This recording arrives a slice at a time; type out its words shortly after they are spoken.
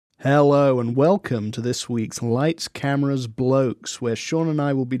Hello and welcome to this week's Lights, Cameras, Blokes, where Sean and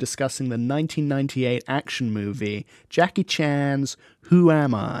I will be discussing the 1998 action movie, Jackie Chan's Who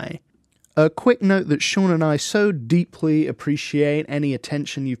Am I? A quick note that Sean and I so deeply appreciate any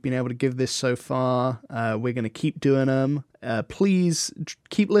attention you've been able to give this so far. We're going to keep doing them. Please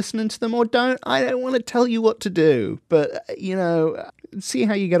keep listening to them or don't. I don't want to tell you what to do, but, see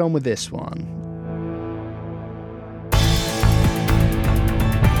how you get on with this one.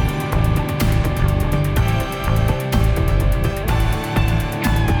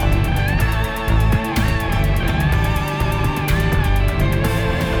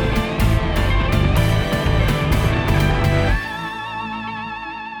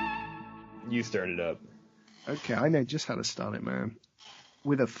 Start it up. Okay, I know just how to start it, man.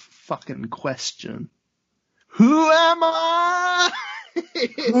 With a fucking question. Who am I?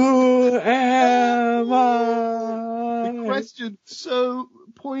 Who am I? The question so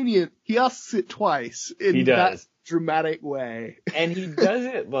poignant. He asks it twice in that dramatic way. And he does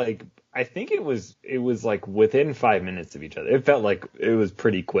it like, I think it was like within 5 minutes of each other. It felt like it was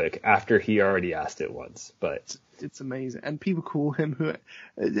pretty quick after he already asked it once, but it's amazing. And people call him who...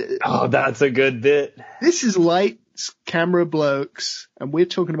 oh, that's a good bit. This is Lights, Camera, Blokes, and we're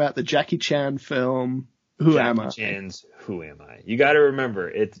talking about the Jackie Chan film, Who Am I? Jackie Chan's Who Am I? You gotta remember,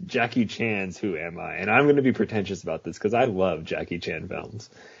 it's Jackie Chan's Who Am I? And I'm gonna be pretentious about this because I love Jackie Chan films.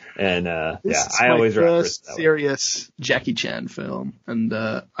 And I always reference that serious Jackie Chan film, and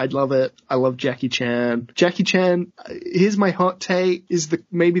I love it. I love Jackie Chan. Jackie Chan, here's my hot take, is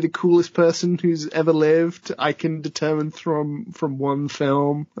maybe the coolest person who's ever lived. I can determine from one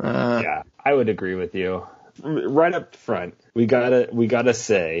film. Yeah, I would agree with you. Right up front, we gotta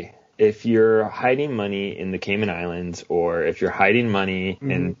say, if you're hiding money in the Cayman Islands or if you're hiding money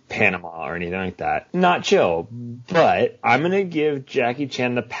in Panama or anything like that, not chill. But I'm going to give Jackie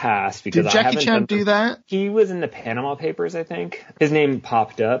Chan the pass because Did Jackie Chan do that? He was in the Panama Papers, I think. His name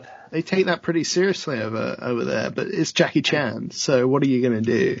popped up. They take that pretty seriously over there, but it's Jackie Chan. So what are you going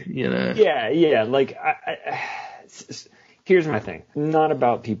to do, Yeah. Like, here's my thing. Not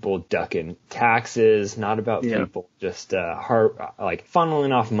about people ducking taxes, not about people just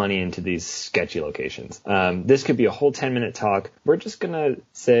funneling off money into these sketchy locations. This could be a whole 10-minute talk. We're just going to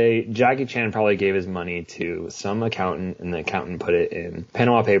say Jackie Chan probably gave his money to some accountant, and the accountant put it in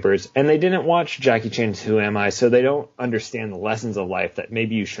Panama Papers, and they didn't watch Jackie Chan's Who Am I, so they don't understand the lessons of life that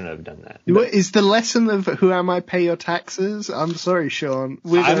maybe you shouldn't have done that. But is the lesson of Who Am I pay your taxes? I'm sorry, Sean.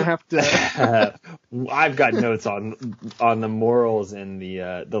 We're going to have to... I've got notes on the morals and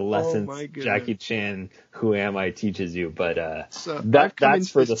the lessons Jackie Chan Who Am I teaches you, but that's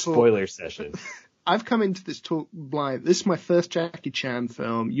for the spoiler session. I've come into this talk blind. This is my first Jackie Chan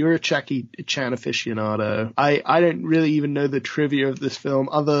film. You're a Jackie Chan aficionado. I don't really even know the trivia of this film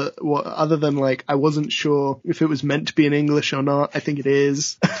other than like I wasn't sure if it was meant to be in English or not. I think it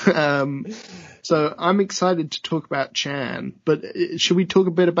is. So I'm excited to talk about Chan, but should we talk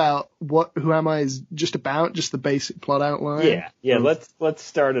a bit about Who Am I is just about, just the basic plot outline? Yeah. Let's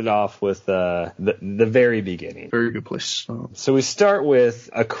start it off with the very beginning. Very good place to start. So we start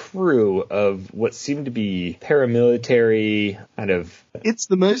with a crew of what seem to be paramilitary kind of. It's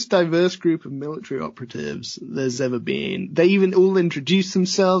the most diverse group of military operatives there's ever been. They even all introduce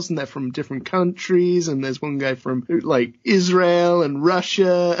themselves, and they're from different countries, and there's one guy from like Israel and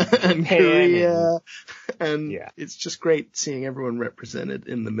Russia and Korea. And it's just great seeing everyone represented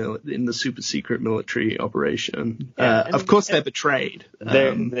in the super secret military operation. Of course, they're betrayed.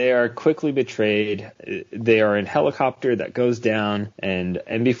 They are quickly betrayed. They are in a helicopter that goes down, and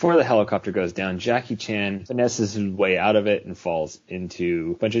before the helicopter goes down, Jackie Chan finesses his way out of it and falls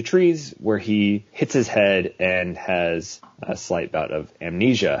into a bunch of trees where he hits his head and has a slight bout of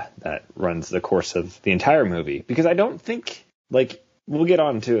amnesia that runs the course of the entire movie. Because I don't think, like, we'll get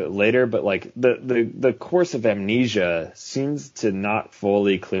on to it later, but like the course of amnesia seems to not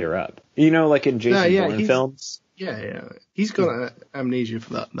fully clear up. Like in Jason Bourne films. Yeah. He's got amnesia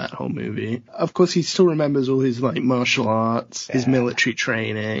for that whole movie. Of course, he still remembers all his like martial arts, his military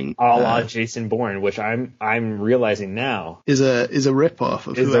training, a la Jason Bourne, which I'm realizing now is a rip-off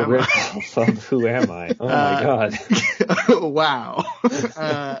of Who Am I? Of Who Am I? Oh my god! Wow,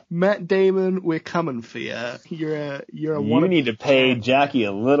 Matt Damon, we're coming for you. You're a You need to pay Jackie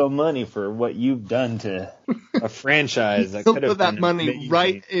a little money for what you've done to a franchise that could have put that money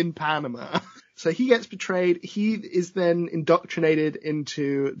right in Panama. So he gets betrayed. He is then indoctrinated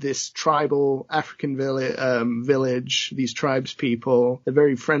into this tribal African village, these tribes people. They're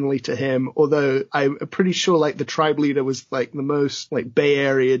very friendly to him, although I'm pretty sure like the tribe leader was like the most like Bay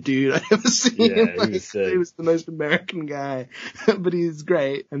Area dude I've ever seen. Yeah, He was the most American guy, but he's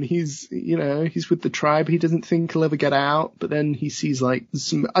great. And he's with the tribe. He doesn't think he'll ever get out, but then he sees like he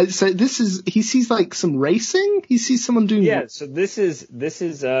sees like some racing. He sees someone doing. Yeah, so this is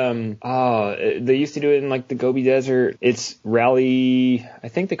they used to do it in like the Gobi Desert. It's rally, I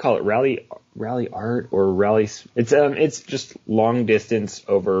think they call it rally art or rally. It's just long distance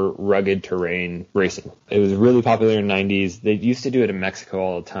over rugged terrain racing. It was really popular in the 90s. They used to do it in Mexico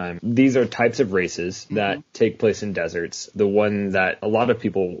all the time. These are types of races that take place in deserts. The one that a lot of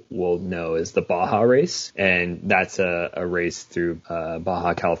people will know is the Baja race, and that's a race through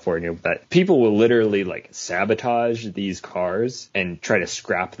Baja California. But people will literally like sabotage these cars and try to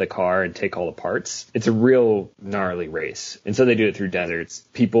scrap the car and take all the parts. It's a real gnarly race, and so they do it through deserts.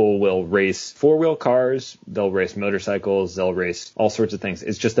 People will race four-wheel cars, they'll race motorcycles, they'll race all sorts of things.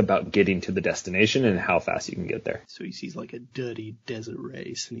 It's just about getting to the destination and how fast you can get there. So he sees like a dirty desert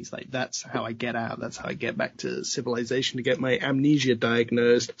race, and he's like, that's how I get out. That's how I get back to civilization to get my amnesia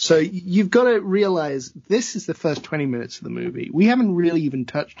diagnosed. So you've got to realize this is the first 20 minutes of the movie. We haven't really even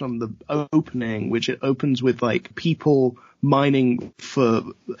touched on the opening, which it opens with like people mining for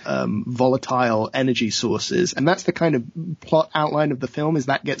volatile energy sources, and that's the kind of plot outline of the film, is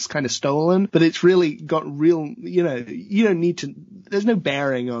that gets kind of stolen, but it's really got real, you don't need to, there's no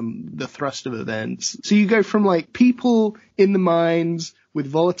bearing on the thrust of events. So you go from like people in the mines with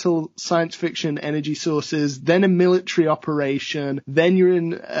volatile science fiction energy sources, then a military operation, then you're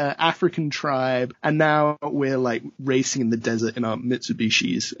in African tribe, and now we're like racing in the desert in our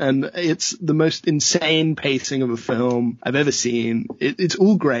Mitsubishis. And it's the most insane pacing of a film I've ever seen. It's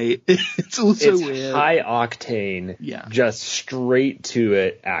all great. It's also weird. High octane, just straight to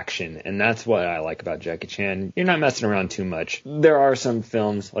it action. And that's what I like about Jackie Chan. You're not messing around too much. There are some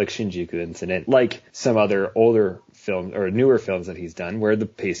films like Shinjuku Incident, like some other older films or newer films that he's done where the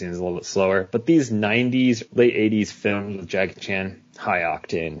pacing is a little bit slower, but these 90s, late 80s films with Jackie Chan, high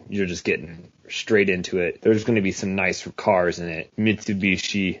octane, you're just getting straight into it. There's going to be some nice cars in it.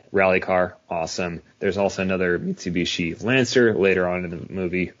 Mitsubishi rally car, awesome. There's also another Mitsubishi Lancer later on in the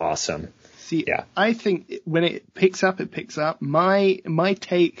movie, awesome. See, I think when it picks up, it picks up. My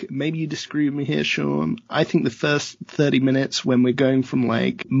take, maybe you disagree with me here, Sean. I think the first 30 minutes when we're going from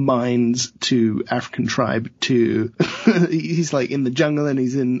like mines to African tribe to he's like in the jungle and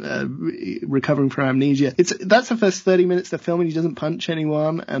he's in recovering from amnesia. That's the first 30 minutes of the film, and he doesn't punch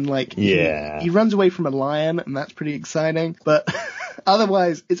anyone, and like he runs away from a lion, and that's pretty exciting. But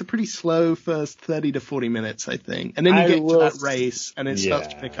otherwise, it's a pretty slow first 30 to 40 minutes, I think. And then you get to that race, and it starts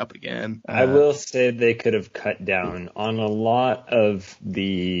to pick up again. I will say they could have cut down on a lot of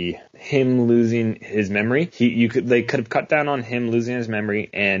him losing his memory. They could have cut down on him losing his memory,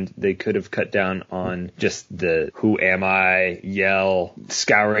 and they could have cut down on just the "Who am I?" yell,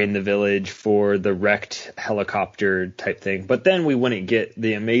 scouring the village for the wrecked helicopter type thing. But then we wouldn't get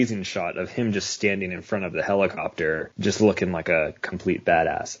the amazing shot of him just standing in front of the helicopter, just looking like a complete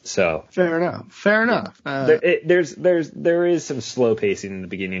badass. So fair enough. There is some slow pacing in the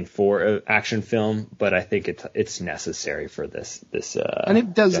beginning for an action film, but I think it's necessary for this. And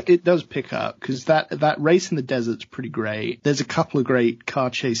it does pick up, because that race in the desert's pretty great. There's a couple of great car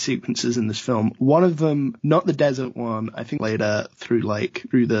chase sequences in this film. One of them, not the desert one, I think later through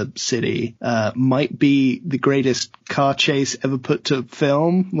the city, might be the greatest car chase ever put to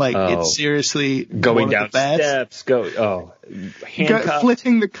film. Like it's seriously going one down of the best. Steps.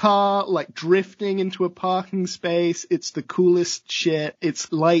 Flipping the car, like drifting into a parking space. It's the coolest shit.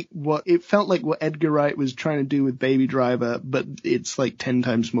 It's like it felt like what Edgar Wright was trying to do with Baby Driver, but it's like 10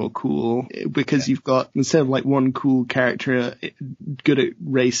 times more cool, because you've got, instead of like one cool character good at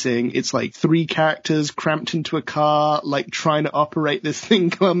racing, it's like 3 characters cramped into a car, like trying to operate this thing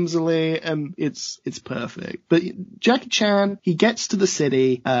clumsily, and it's perfect. But Jackie Chan, he gets to the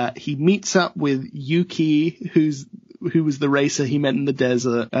city, he meets up with Yuki, who was the racer he met in the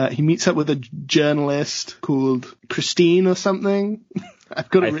desert. He meets up with a journalist called Christine or something. I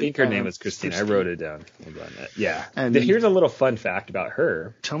think her name was Christine. I wrote it down. Hold on. Yeah. And here's a little fun fact about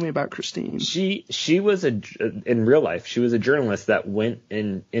her. Tell me about Christine. She was in real life, she was a journalist that went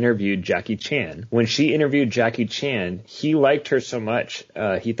and interviewed Jackie Chan. When she interviewed Jackie Chan, he liked her so much.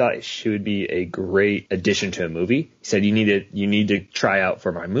 He thought she would be a great addition to a movie. He said, you need to try out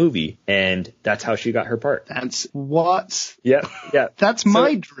for my movie. And that's how she got her part. That's what? Yeah. That's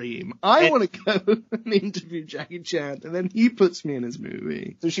my dream. I want to go and interview Jackie Chan, and then he puts me in his movie.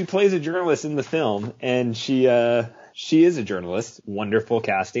 movie. So she plays a journalist in the film, and she is a journalist. Wonderful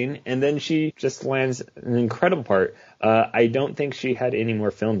casting. And then she just lands an incredible part. I don't think she had any more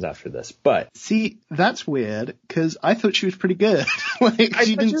films after this, but... See, that's weird, because I thought she was pretty good.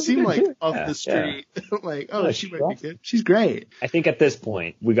 She didn't seem like off the street. She might be good. She's great. I think at this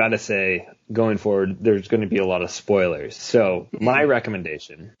point, we gotta say, going forward, there's going to be a lot of spoilers. So, my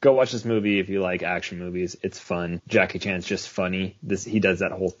recommendation, go watch this movie if you like action movies. It's fun. Jackie Chan's just funny. He does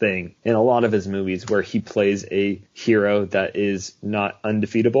that whole thing in a lot of his movies where he plays a hero that is not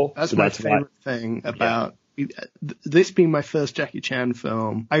undefeatable. That's my favorite thing about this being my first Jackie Chan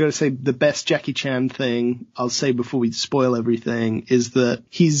film. I gotta say, the best Jackie Chan thing, I'll say before we spoil everything, is that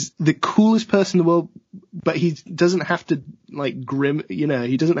he's the coolest person in the world, but he doesn't have to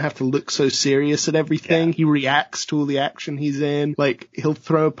he doesn't have to look so serious at everything. Yeah. He reacts to all the action he's in. He'll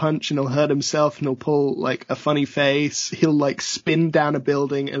throw a punch and he'll hurt himself and he'll pull a funny face. He'll spin down a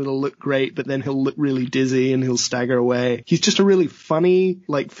building and it'll look great, but then he'll look really dizzy and he'll stagger away. He's just a really funny,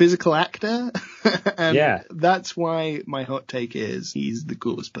 physical actor. And that's why my hot take is he's the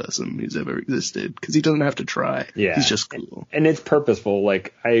coolest person who's ever existed, because he doesn't have to try. Yeah. He's just cool. And it's purposeful.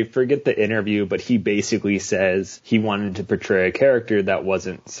 I forget the interview, but he basically says he wanted to portray a character that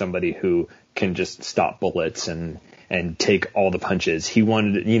wasn't somebody who can just stop bullets and take all the punches. He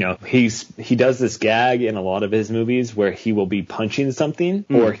wanted, he does this gag in a lot of his movies where he will be punching something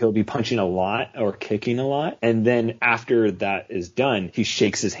or he'll be punching a lot or kicking a lot. And then after that is done, he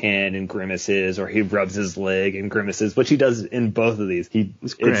shakes his hand and grimaces, or he rubs his leg and grimaces, which he does in both of these.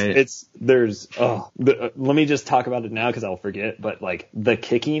 It's great. Let me just talk about it now because I'll forget. But the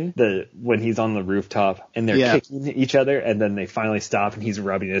kicking, when he's on the rooftop and they're kicking each other and then they finally stop and he's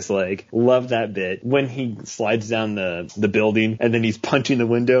rubbing his leg. Love that bit. When he slides down the building and then he's punching the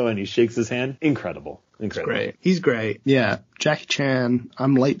window and he shakes his hand. Incredible. Great. He's great. Yeah. Jackie Chan,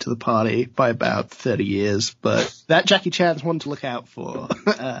 I'm late to the party by about 30 years, but that Jackie Chan's one to look out for.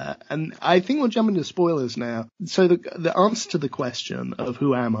 And I think we'll jump into spoilers now. So the answer to the question of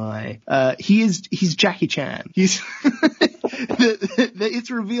who am I, he's Jackie Chan. He's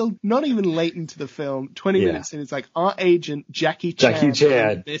it's revealed not even late into the film, 20 minutes in, it's our agent Jackie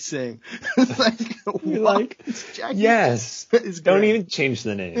Chan. Missing. It's Jackie. Yes. Don't even change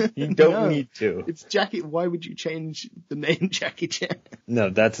the name. You don't need to. It's Jackie. Why would you change the name Jackie Chan? No,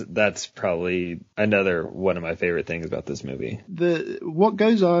 that's probably another one of my favorite things about this movie. What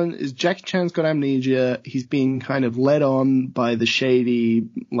goes on is Jackie Chan's got amnesia. He's being kind of led on by the shady,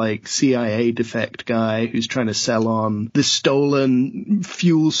 CIA defect guy who's trying to sell on this stolen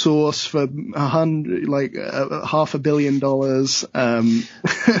fuel source for $500 million.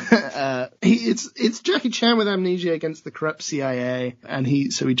 It's Jackie Chan with amnesia against the corrupt CIA, and he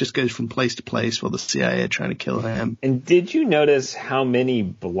just goes from place to place while the CIA are trying to kill him. And did you notice how many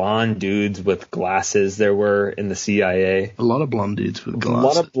blonde dudes with glasses there were in the CIA? A lot of blonde dudes with glasses. A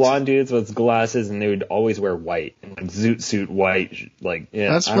lot of blonde dudes with glasses, and they would always wear white, zoot suit white.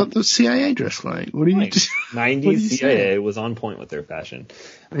 That's what the CIA dressed like. What do you? 90s CIA was on point with their fashion.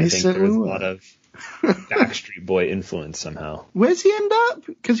 I think there was a lot of Backstreet Boy influence somehow. Where's he end up?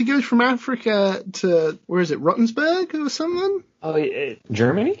 Because he goes from Africa to, where is it, Rottensburg or something? Oh,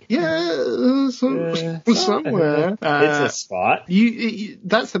 Germany? Yeah, somewhere. It's a spot.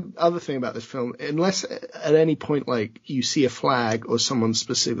 That's the other thing about this film. Unless at any point, you see a flag or someone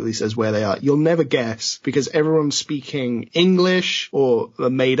specifically says where they are, you'll never guess because everyone's speaking English or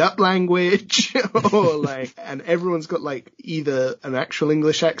a made-up language or and everyone's got either an actual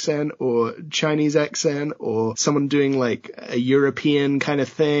English accent or Chinese accent or someone doing a European kind of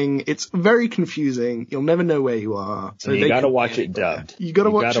thing. It's very confusing. You'll never know where you are. So you gotta watch it dubbed. You gotta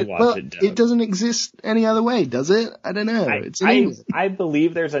watch it dubbed. It doesn't exist any other way, does it? I don't know. I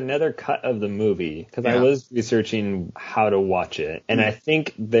believe there's another cut of the movie because I was researching how to watch it, and I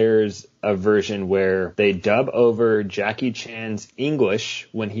think there's a version where they dub over Jackie Chan's English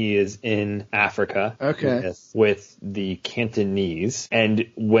when he is in Africa with the Cantonese, and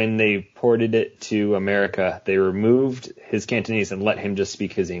when they ported it to America, they removed his Cantonese and let him just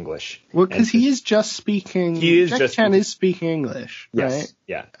speak his English. Well, because he is just speaking. Jackie Chan is speaking English, right? Yes.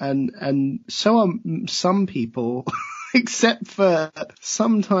 Yeah. And so are some people. Except for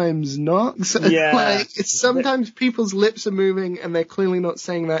sometimes not. Sometimes people's lips are moving and they're clearly not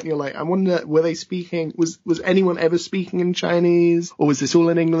saying that. And you're I wonder, were they speaking? Was anyone ever speaking in Chinese? Or was this all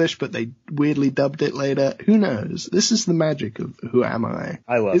in English, but they weirdly dubbed it later? Who knows? This is the magic of Who Am I?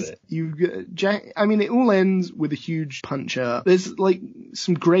 I love it. It all ends with a huge punch-up. There's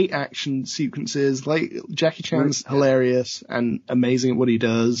some great action sequences. Jackie Chan's hilarious and amazing at what he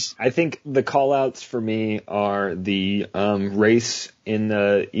does. I think the call-outs for me are the race in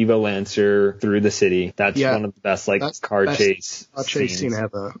the Evo Lancer through the city. That's one of the best car chase scene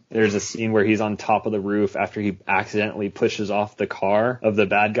ever. There's a scene where he's on top of the roof after he accidentally pushes off the car of the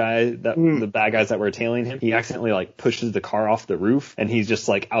bad guy the bad guys that were tailing him. He accidentally pushes the car off the roof, and he's just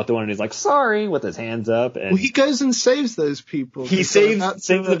out the window and he's like, sorry, with his hands up. And he goes and saves those people. He saves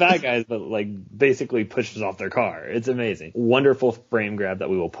the bad guys, but basically pushes off their car. It's amazing. Wonderful frame grab that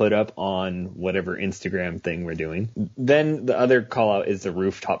we will put up on whatever Instagram thing we're doing. Then the other call out is the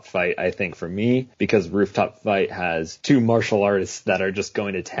rooftop fight, I think, for me, because rooftop fight has two martial artists that are just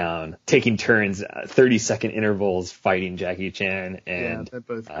going to town, taking turns, 30-second intervals fighting Jackie Chan, and they're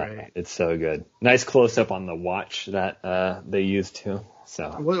both great. It's so good. Nice close up on the watch that they used too. So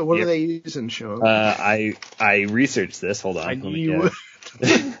what are they using, Sean? I researched this. Hold on. I knew you would.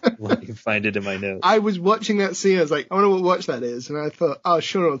 Let me find it in my notes. I was watching that scene. I was like, I wonder what watch that is, and I thought, oh,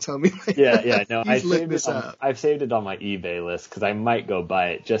 Sean will tell me later. Yeah. No, I've saved it on my eBay list because I might go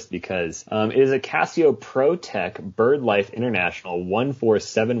buy it just because. It is a Casio ProTech BirdLife International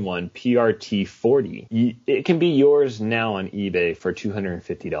 1471 PRT 40. It can be yours now on eBay for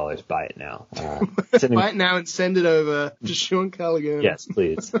 $250. Buy it now. Buy it now and send it over to Sean Callaghan. Yes,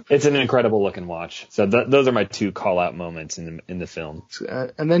 please. It's an incredible looking watch. So those are my two call out moments in the film.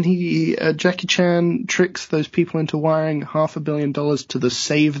 And then Jackie Chan tricks those people into wiring $500 million to the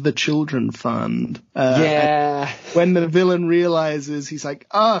Save the Children Fund. When the villain realizes, he's like,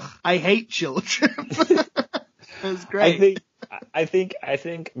 ugh, I hate children. That's great. I think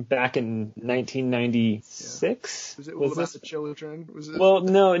back in 1996. Was it all about the children? Was it? Well,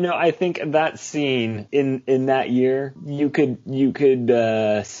 no. I think that scene in that year, you could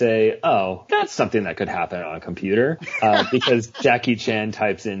say, oh, that's something that could happen on a computer, because Jackie Chan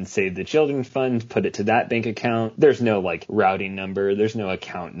types in "Save the Children Fund," put it to that bank account. There's no routing number. There's no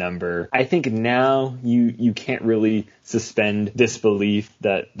account number. I think now you can't really suspend disbelief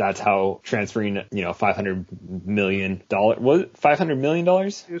that that's how transferring $500 million was it $500 million? It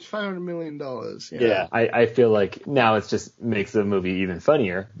was $500 million. Yeah. I feel like now it just makes the movie even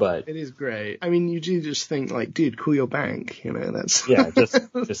funnier, but it is great. I mean, you do just think dude, cool your bank. That's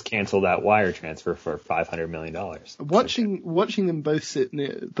just cancel that wire transfer for $500 million. Watching them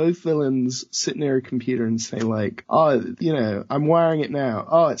both villains sit near a computer and say I'm wiring it now.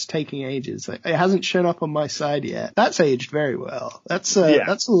 Oh, it's taking ages. It hasn't shown up on my side yet. That's aged very well. That's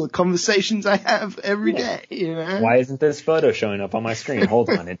all the conversations I have every day. Why isn't this photo showing up on my screen? Hold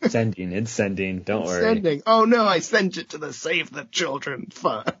on, it's sending. Don't worry. Oh no, I sent it to the Save the Children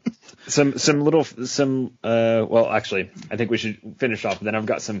Fund. Well, actually, I think we should finish off. Then I've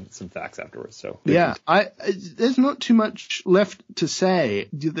got some facts afterwards. So there's not too much left to say.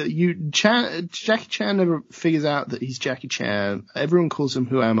 Jackie Chan never figures out that he's Jackie Chan. Everyone calls him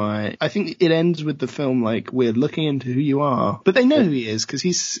 "Who am I?" I think it ends with the film we're looking into who you are, but they know who he is because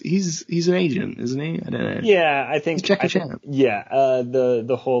he's an agent, isn't he? I don't know. Yeah, I think he's Jackie Chan.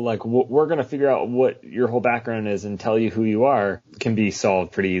 The whole we're gonna figure out what your whole background is and tell you who you are can be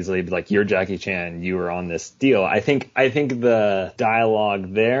solved pretty easily. You're Jackie Chan, you were on this deal. I think the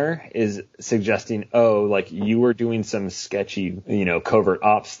dialogue there is suggesting, you were doing some sketchy, covert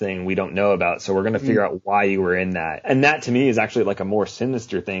ops thing we don't know about, so we're gonna figure out why you were in that. And that to me is actually a more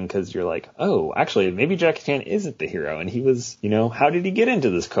sinister thing, because you're actually maybe Jackie Chan isn't the hero, and he was, how did he get into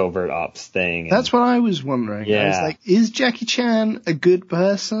this covert ops thing? And that's what I was wondering. Yeah. I was is Jackie Chan a good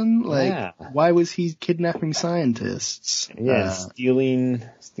person? Why was he kidnapping scientists? Yeah, stealing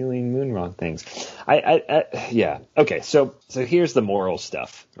moon rock things. Okay, so here's the moral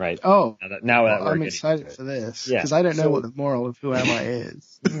stuff, right? Oh, now that I'm excited for this, because I don't know what the moral of Who Am I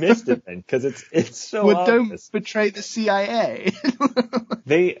is. You missed it then, because it's so well, obvious. Don't betray the CIA.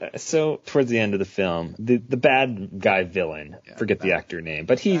 Towards the end of the film, the bad guy villain, forget the actor name,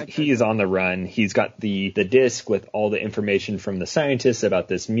 but he is on the run. He's got the disc with all the information from the scientists about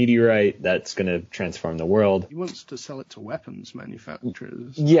this meteorite that's going to transform the world. He wants to sell it to weapons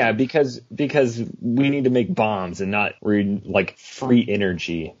manufacturers. Yeah, because we need to make bombs and not free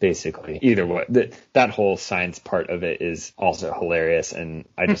energy, basically. Either way, that whole science part of it is also hilarious, and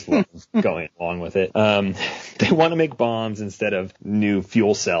I just love going along with it. They want to make bombs instead of new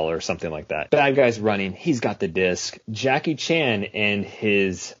fuel cell or something like that. Bad guy's running. He's got the disc. Jackie Chan and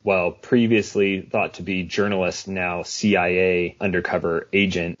his, previously thought to be journalist, now CIA undercover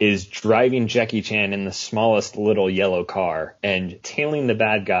agent, is driving Jackie Chan in the smallest little yellow car and tailing the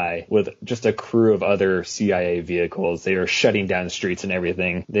bad guy with just a crew of other CIA vehicles. They are shutting down streets and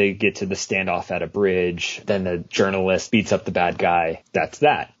everything. They get to the standoff at a bridge. Then the journalist beats up the bad guy. That's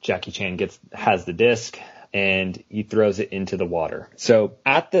that. Jackie Chan has the disc, and he throws it into the water. So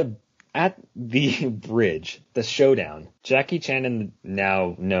at the at the bridge, the showdown, Jackie Chan and the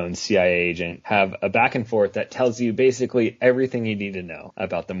now known CIA agent have a back and forth that tells you basically everything you need to know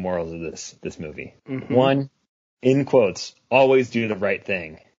about the morals of this movie. Mm-hmm. One, in quotes, always do the right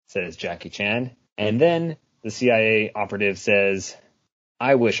thing, says Jackie Chan. And then the CIA operative says,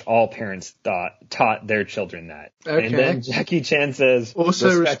 I wish all parents taught their children that. Okay. And then Jackie Chan says,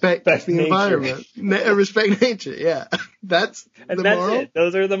 also respect the environment. Respect nature, yeah. That's moral? It.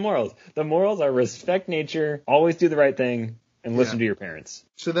 Those are the morals. The morals are respect nature, always do the right thing, and listen to your parents.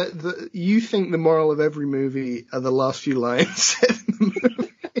 So you think the moral of every movie are the last few lines in the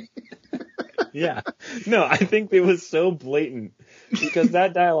movie? Yeah. No, I think it was so blatant because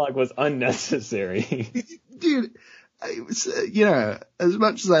that dialogue was unnecessary. Dude. As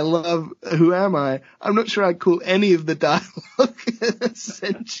much as I love Who Am I, I'm not sure I'd call any of the dialogue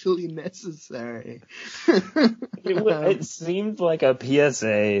essentially necessary. It seemed like a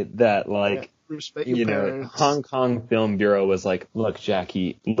PSA that, respect your parents. Hong Kong Film Bureau was like, look,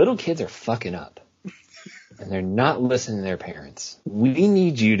 Jackie, little kids are fucking up. And they're not listening to their parents. We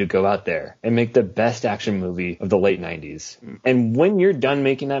need you to go out there and make the best action movie of the late 90s. And when you're done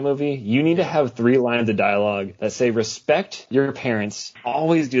making that movie, you need to have 3 lines of dialogue that say, respect your parents,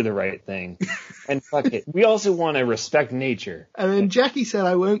 always do the right thing, and fuck it. We also want to respect nature. And then Jackie said,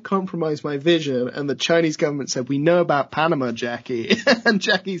 I won't compromise my vision. And the Chinese government said, we know about Panama, Jackie. And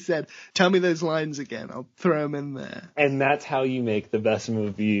Jackie said, tell me those lines again. I'll throw them in there. And that's how you make the best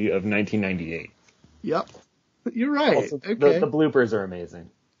movie of 1998. Yep. You're right. Also, okay. The bloopers are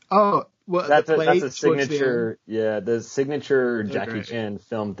amazing. Oh, well, that's a signature. The signature Jackie Chan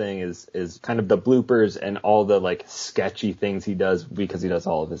film thing is kind of the bloopers and all the sketchy things he does because he does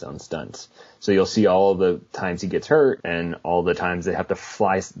all of his own stunts. So you'll see all the times he gets hurt and all the times they have to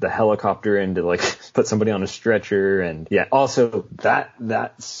fly the helicopter in to put somebody on a stretcher. And also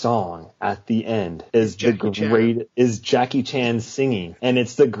that song at the end is Jackie Chan singing, and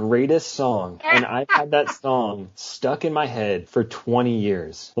it's the greatest song. And I've had that song stuck in my head for 20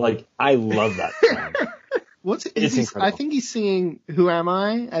 years. I love that song. What's it? I think he's singing "Who Am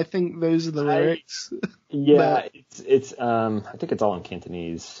I?" I think those are the lyrics. It's I think it's all in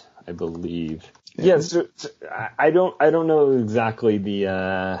Cantonese, I believe. Yeah, so I don't know exactly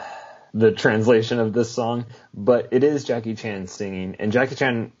the translation of this song, but it is Jackie Chan singing, and Jackie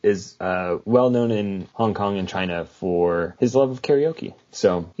Chan is well known in Hong Kong and China for his love of karaoke.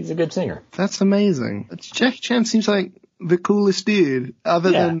 So he's a good singer. That's amazing. Jackie Chan seems like the coolest dude,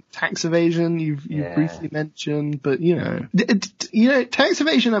 other than tax evasion you've briefly mentioned, but tax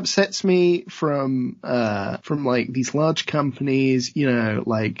evasion upsets me from these large companies,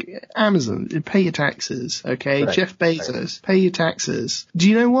 like Amazon. Pay your taxes, okay? Right. Jeff Bezos, pay your taxes. Do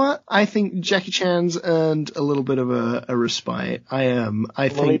you know what? I think Jackie Chan's earned a little bit of a respite. I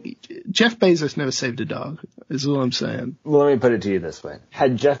think Jeff Bezos never saved a dog, is all I'm saying. Well, let me put it to you this way.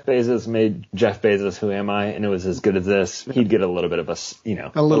 Had Jeff Bezos made Jeff Bezos Who Am I? And it was as good as this, he'd get a little bit of a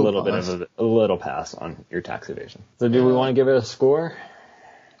little pass on your tax evasion. So do we want to give it a score?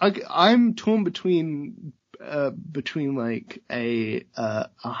 I'm torn between a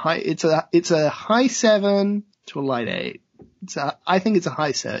high, it's a high 7 to a light 8. I think it's a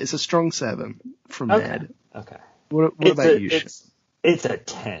high 7. It's a strong 7 from Ned. Okay. What about you? It's a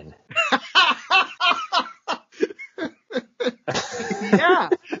 10. Yeah.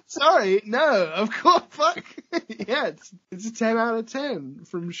 Sorry. No, of course. Fuck. Yeah, it's a 10 out of 10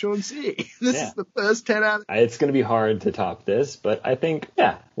 from Sean C. This is the first 10 out of 10. It's going to be hard to top this, but I think,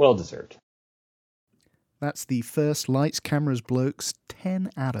 well deserved. That's the first Lights, Cameras, Blokes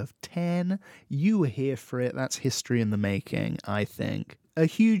 10 out of 10. You were here for it. That's history in the making, I think. A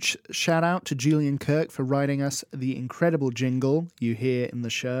huge shout out to Julian Kirk for writing us the incredible jingle you hear in the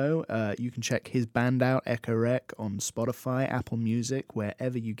show. You can check his band out, Echo Rec, on Spotify, Apple Music,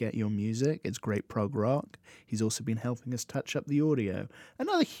 wherever you get your music. It's great prog rock. He's also been helping us touch up the audio.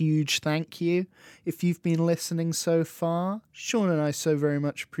 Another huge thank you if you've been listening so far. Sean and I so very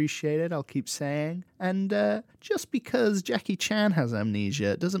much appreciate it, I'll keep saying. And just because Jackie Chan has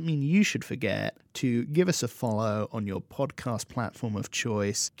amnesia doesn't mean you should forget to give us a follow on your podcast platform of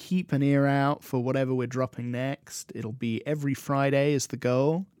choice. Keep an ear out for whatever we're dropping next. It'll be every Friday is the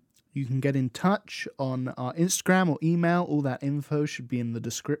goal. You can get in touch on our Instagram or email. All that info should be in the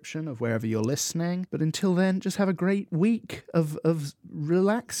description of wherever you're listening. But until then, just have a great week of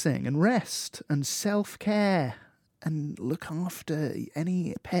relaxing and rest and self-care. And look after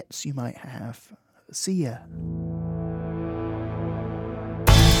any pets you might have. See ya.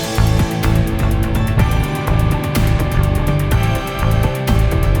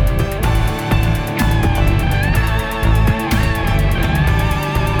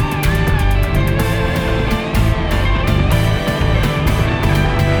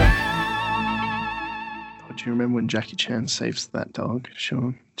 Jackie Chan saves that dog.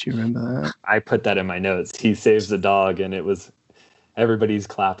 Sean, do you remember that? I put that in my notes. He saves the dog, and it was everybody's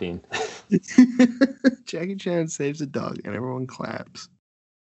clapping. Jackie Chan saves a dog, and everyone claps.